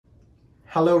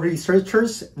Hello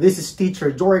researchers, this is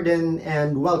Teacher Jordan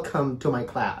and welcome to my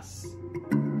class.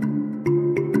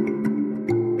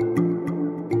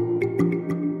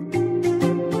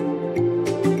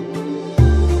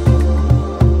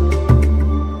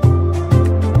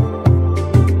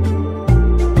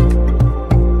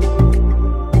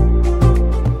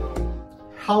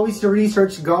 How is your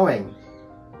research going?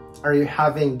 Are you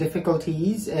having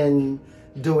difficulties in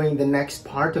doing the next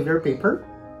part of your paper?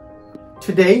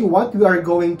 Today, what we are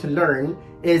going to learn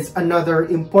is another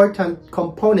important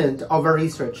component of a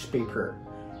research paper.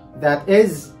 That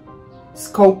is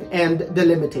scope and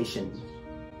delimitation.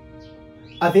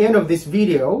 At the end of this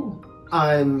video,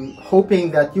 I'm hoping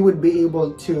that you would be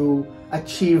able to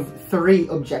achieve 3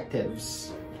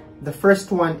 objectives. The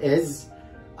first one is,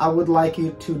 I would like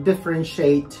you to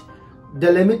differentiate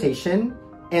delimitation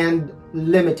and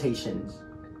limitations.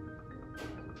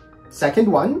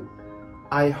 Second one,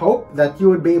 I hope that you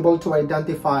would be able to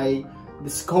identify the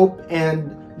scope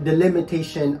and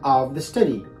delimitation of the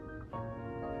study.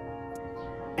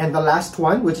 And the last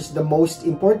one, which is the most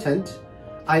important,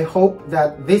 I hope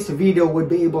that this video would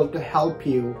be able to help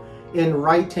you in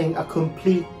writing a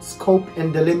complete scope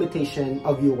and delimitation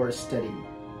of your study.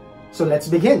 So let's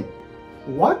begin.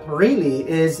 What really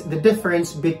is the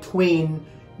difference between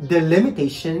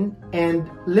delimitation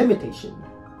and limitation?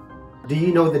 Do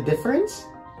you know the difference?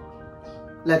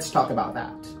 Let's talk about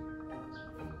that.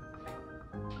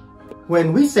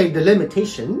 When we say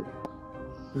delimitation,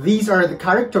 these are the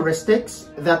characteristics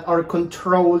that are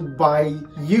controlled by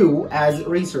you as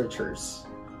researchers,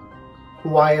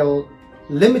 while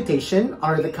limitation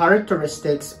are the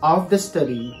characteristics of the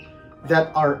study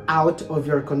that are out of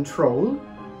your control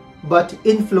but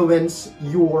influence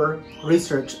your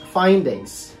research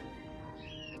findings.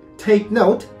 Take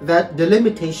note that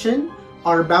delimitation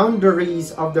are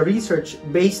boundaries of the research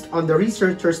based on the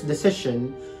researcher's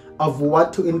decision of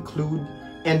what to include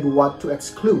and what to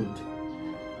exclude,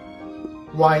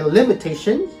 while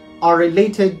limitations are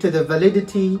related to the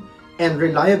validity and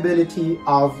reliability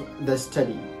of the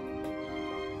study.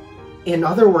 In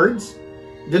other words,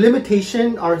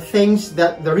 delimitation are things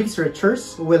that the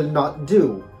researchers will not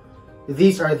do.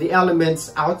 These are the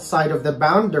elements outside of the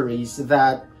boundaries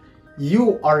that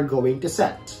you are going to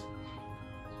set,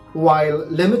 while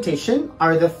limitation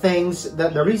are the things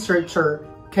that the researcher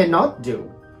cannot do.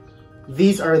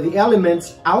 These are the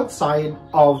elements outside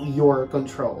of your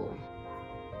control.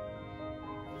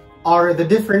 Are the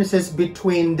differences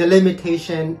between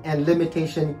delimitation and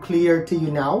limitation clear to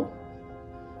you now?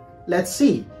 Let's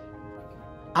see.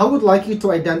 I would like you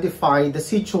to identify the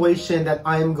situation that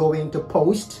I am going to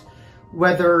post,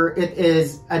 whether it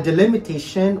is a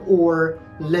delimitation or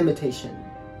limitation.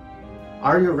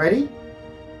 Are you ready?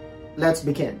 Let's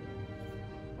begin.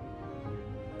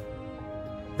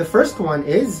 The first one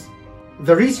is,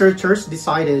 the researchers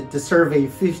decided to survey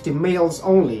 50 males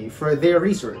only for their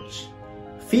research.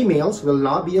 Females will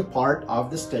not be a part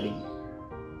of the study.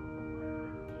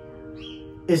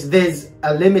 Is this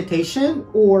a limitation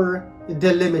or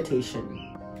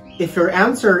delimitation? If your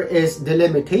answer is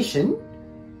delimitation,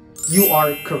 you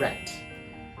are correct,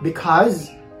 because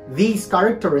these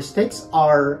characteristics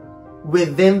are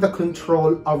within the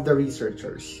control of the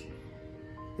researchers.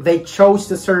 They chose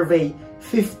to survey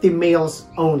 50 males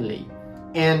only,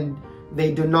 and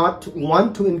they do not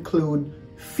want to include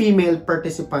female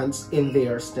participants in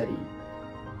their study.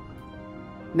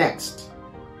 Next,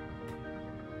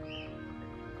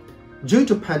 due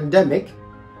to pandemic,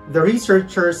 the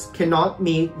researchers cannot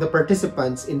meet the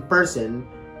participants in person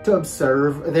to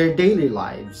observe their daily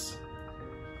lives.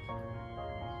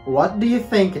 What do you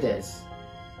think it is?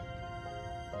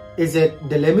 Is it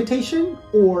delimitation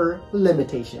or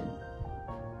limitation?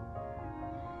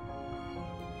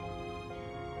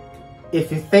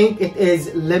 If you think it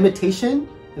is limitation,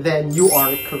 then you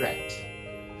are correct.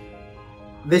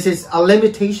 This is a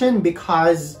limitation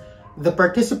because the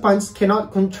participants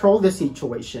cannot control the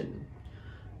situation.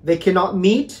 They cannot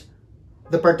meet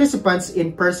the participants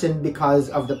in person because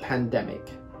of the pandemic.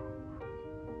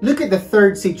 Look at the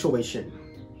third situation.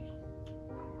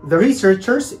 The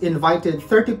researchers invited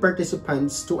 30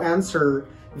 participants to answer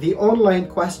the online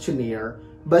questionnaire,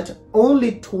 but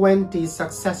only 20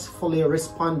 successfully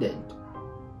responded.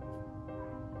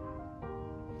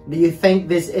 Do you think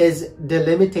this is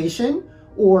delimitation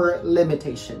or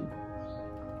limitation?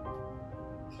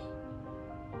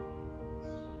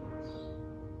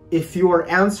 If your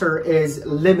answer is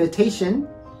limitation,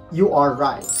 you are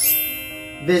right.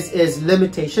 This is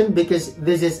limitation because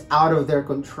this is out of their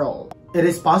control. It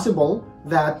is possible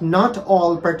that not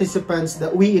all participants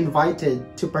that we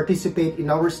invited to participate in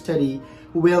our study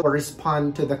will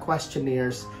respond to the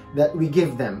questionnaires that we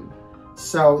give them.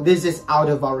 So this is out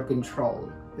of our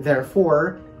control.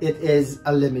 Therefore, it is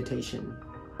a limitation.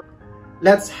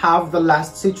 Let's have the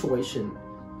last situation.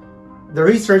 The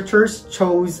researchers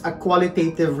chose a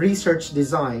qualitative research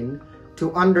design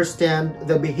to understand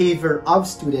the behavior of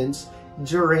students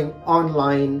during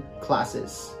online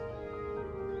classes.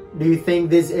 Do you think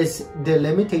this is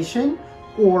delimitation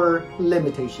or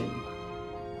limitation?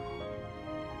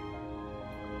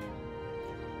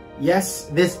 Yes,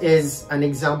 this is an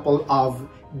example of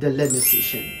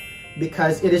delimitation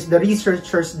because it is the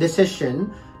researcher's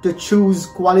decision to choose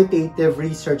qualitative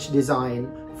research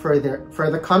design for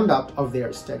the conduct of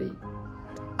their study.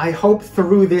 I hope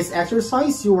through this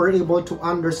exercise you were able to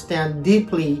understand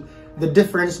deeply the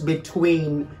difference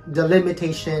between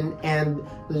delimitation and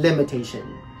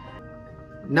limitation.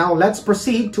 Now let's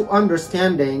proceed to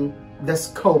understanding the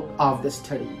scope of the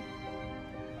study.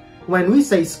 When we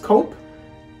say scope,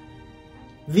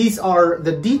 these are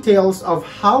the details of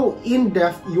how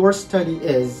in-depth your study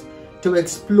is to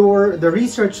explore the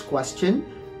research question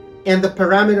and the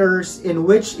parameters in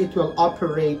which it will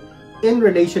operate in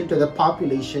relation to the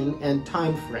population and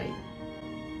time frame.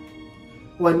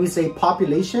 When we say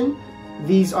population,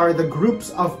 these are the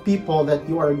groups of people that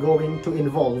you are going to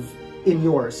involve in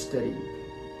your study.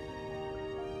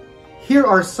 Here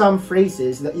are some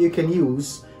phrases that you can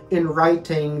use in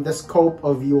writing the scope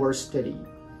of your study.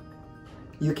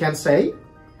 You can say,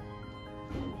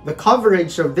 the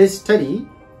coverage of this study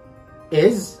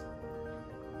is,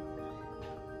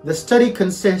 the study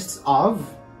consists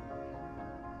of,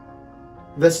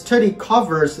 the study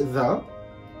covers the,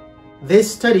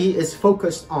 this study is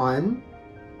focused on.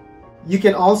 You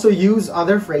can also use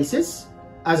other phrases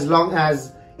as long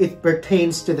as it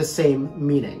pertains to the same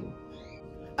meaning.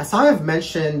 As I have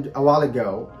mentioned a while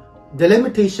ago,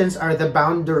 delimitations are the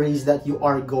boundaries that you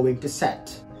are going to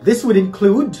set. This would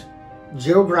include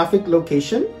geographic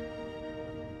location,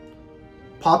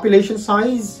 population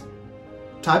size,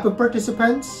 type of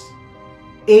participants,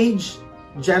 age,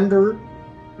 gender,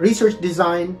 research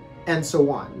design, and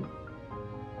so on.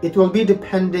 It will be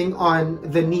depending on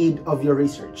the need of your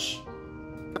research.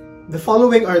 The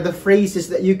following are the phrases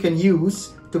that you can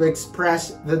use to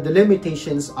express the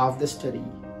delimitations of the study.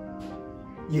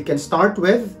 You can start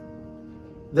with,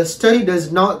 the study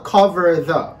does not cover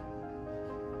the.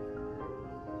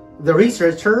 The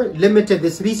researcher limited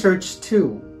this research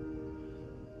to.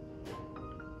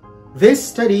 This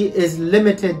study is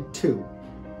limited to.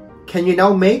 Can you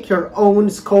now make your own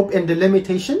scope and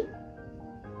delimitation?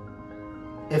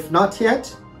 If not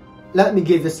yet, let me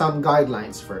give you some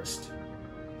guidelines first.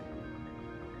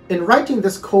 In writing the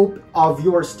scope of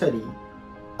your study,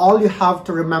 all you have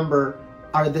to remember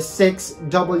are the 6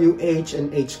 W, H,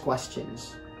 and H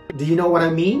questions. Do you know what I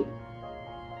mean?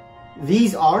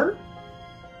 These are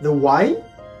the why,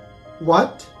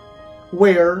 what,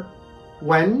 where,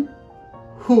 when,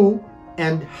 who,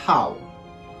 and how.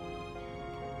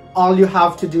 All you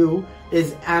have to do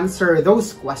is answer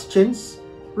those questions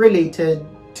related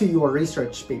to your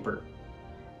research paper.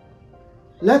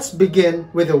 Let's begin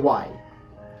with the why.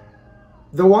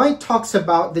 The why talks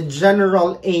about the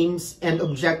general aims and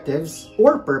objectives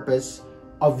or purpose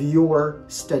of your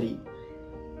study.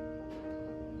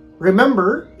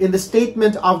 Remember, in the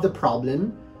statement of the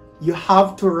problem, you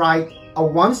have to write a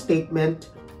one statement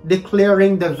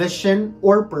declaring the vision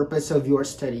or purpose of your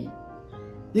study.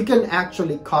 You can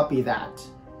actually copy that.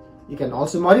 You can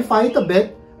also modify it a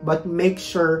bit, but make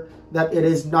sure that it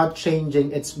is not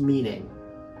changing its meaning,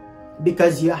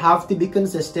 because you have to be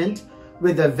consistent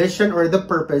with the vision or the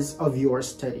purpose of your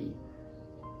study.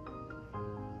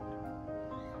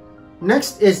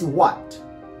 Next is what.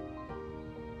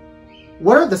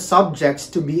 What are the subjects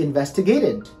to be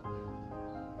investigated?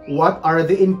 What are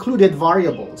the included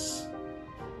variables?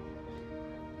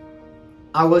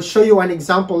 I will show you an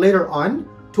example later on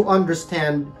to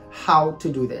understand how to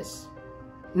do this.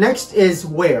 Next is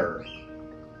where.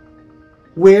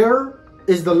 Where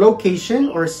is the location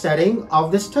or setting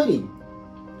of the study?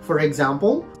 For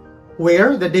example,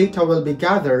 where the data will be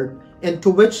gathered and to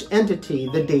which entity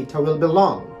the data will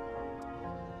belong.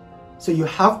 So you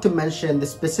have to mention the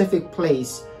specific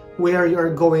place where you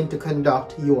are going to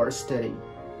conduct your study.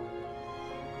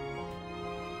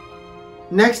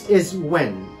 Next is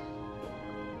when.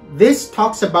 This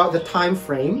talks about the time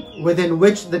frame within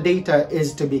which the data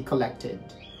is to be collected.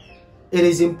 It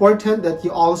is important that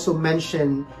you also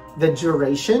mention the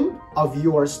duration of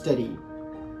your study.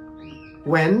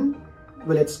 When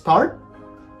will it start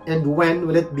and when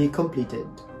will it be completed?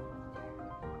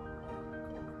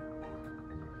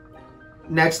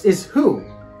 Next is who.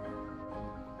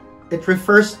 It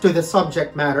refers to the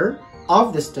subject matter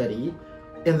of the study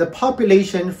in the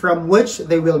population from which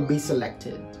they will be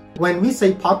selected. When we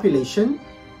say population,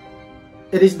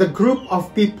 it is the group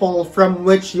of people from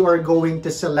which you are going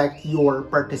to select your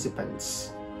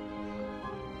participants.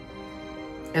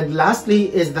 And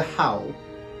lastly is the how.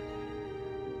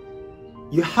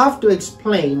 You have to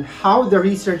explain how the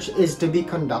research is to be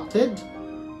conducted,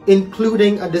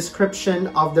 including a description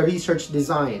of the research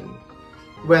design,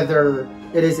 whether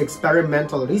it is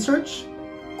experimental research,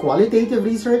 qualitative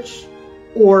research,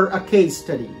 or a case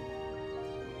study.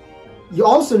 You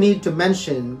also need to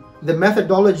mention the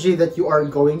methodology that you are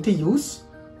going to use,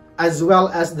 as well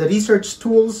as the research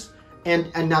tools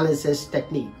and analysis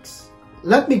techniques.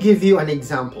 Let me give you an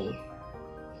example.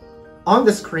 On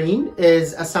the screen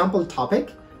is a sample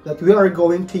topic that we are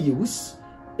going to use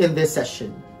in this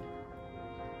session.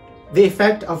 The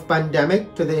effect of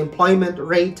pandemic to the employment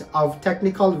rate of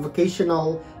technical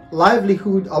vocational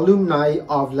livelihood alumni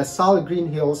of LaSalle Green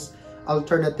Hills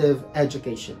Alternative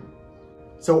Education.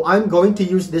 So I'm going to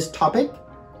use this topic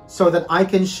so that I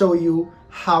can show you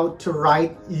how to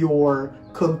write your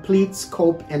complete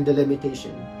scope and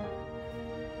delimitation.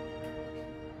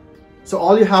 So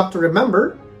all you have to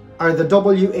remember are the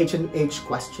WH&H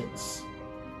questions.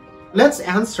 Let's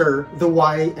answer the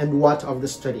why and what of the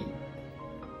study.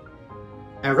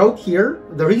 I wrote here,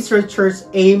 the researchers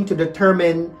aim to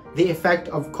determine the effect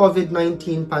of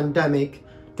COVID-19 pandemic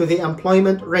to the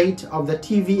employment rate of the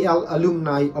TVL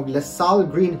alumni of LaSalle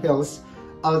Green Hills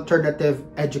Alternative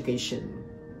Education.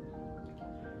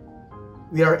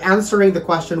 We are answering the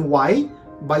question why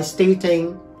by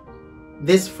stating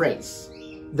this phrase.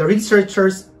 The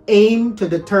researchers aim to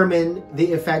determine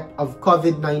the effect of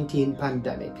COVID-19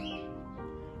 pandemic.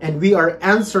 And we are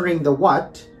answering the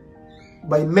what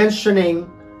by mentioning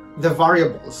the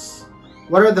variables.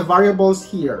 What are the variables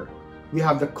here? We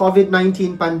have the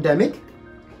COVID-19 pandemic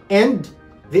and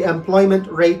the employment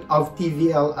rate of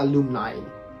TVL alumni.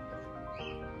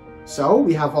 So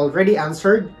we have already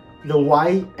answered the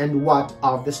why and what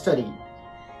of the study.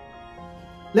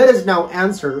 Let us now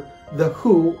answer the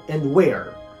who and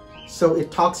where. So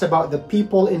it talks about the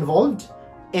people involved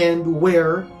and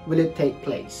where will it take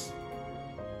place.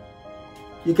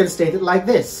 You can state it like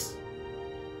this.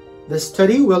 The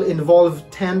study will involve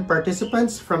 10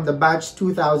 participants from the batch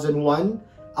 2001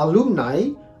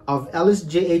 alumni of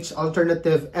LSJH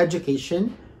Alternative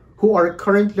Education who are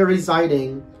currently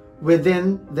residing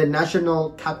within the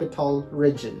National Capital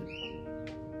Region.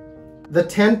 The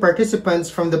 10 participants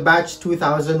from the batch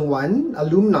 2001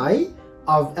 alumni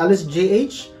of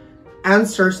LSJH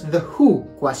answers the who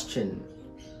question,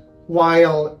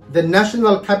 while the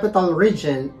National Capital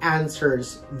Region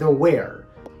answers the where.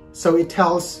 So it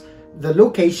tells the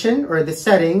location or the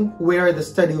setting where the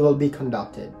study will be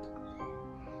conducted.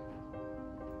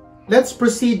 Let's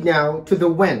proceed now to the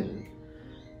when.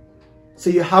 So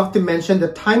you have to mention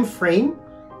the time frame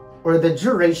or the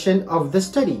duration of the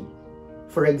study.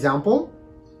 For example,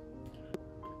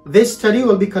 this study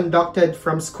will be conducted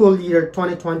from school year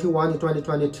 2021 to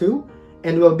 2022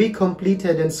 and will be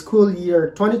completed in school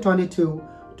year 2022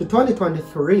 to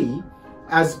 2023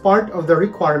 as part of the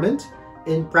requirement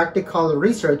in practical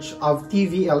research of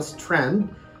TVL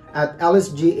strand at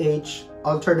LSGH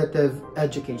Alternative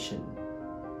Education.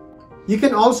 You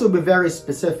can also be very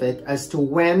specific as to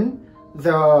when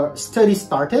the study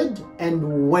started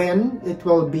and when it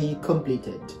will be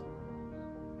completed.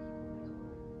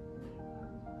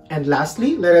 And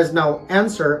lastly, let us now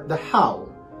answer the how.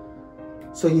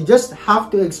 So you just have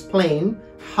to explain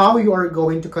how you are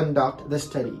going to conduct the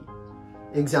study.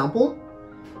 Example,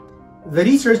 the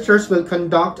researchers will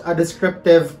conduct a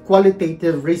descriptive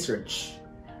qualitative research.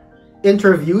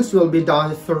 Interviews will be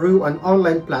done through an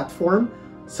online platform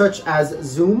such as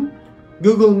Zoom,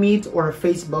 Google Meet, or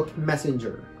Facebook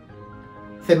Messenger.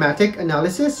 Thematic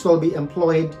analysis will be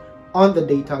employed on the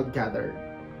data gathered.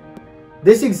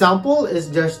 This example is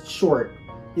just short.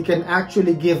 You can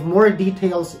actually give more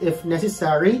details if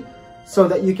necessary so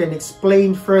that you can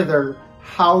explain further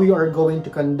how you are going to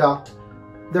conduct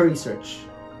the research.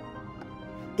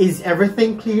 Is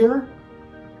everything clear?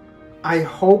 I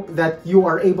hope that you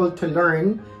are able to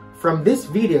learn from this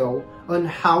video on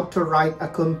how to write a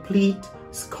complete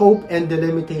scope and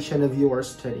delimitation of your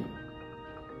study.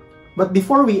 But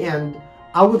before we end,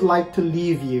 I would like to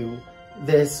leave you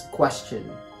this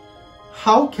question.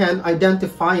 How can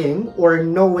identifying or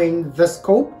knowing the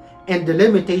scope and the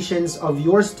limitations of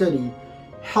your study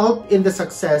help in the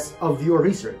success of your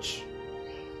research?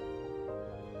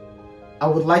 I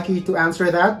would like you to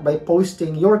answer that by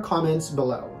posting your comments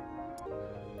below.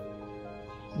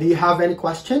 Do you have any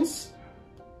questions?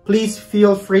 please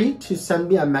feel free to send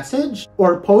me a message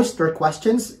or post your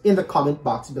questions in the comment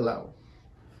box below.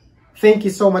 Thank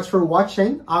you so much for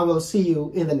watching. I will see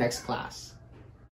you in the next class.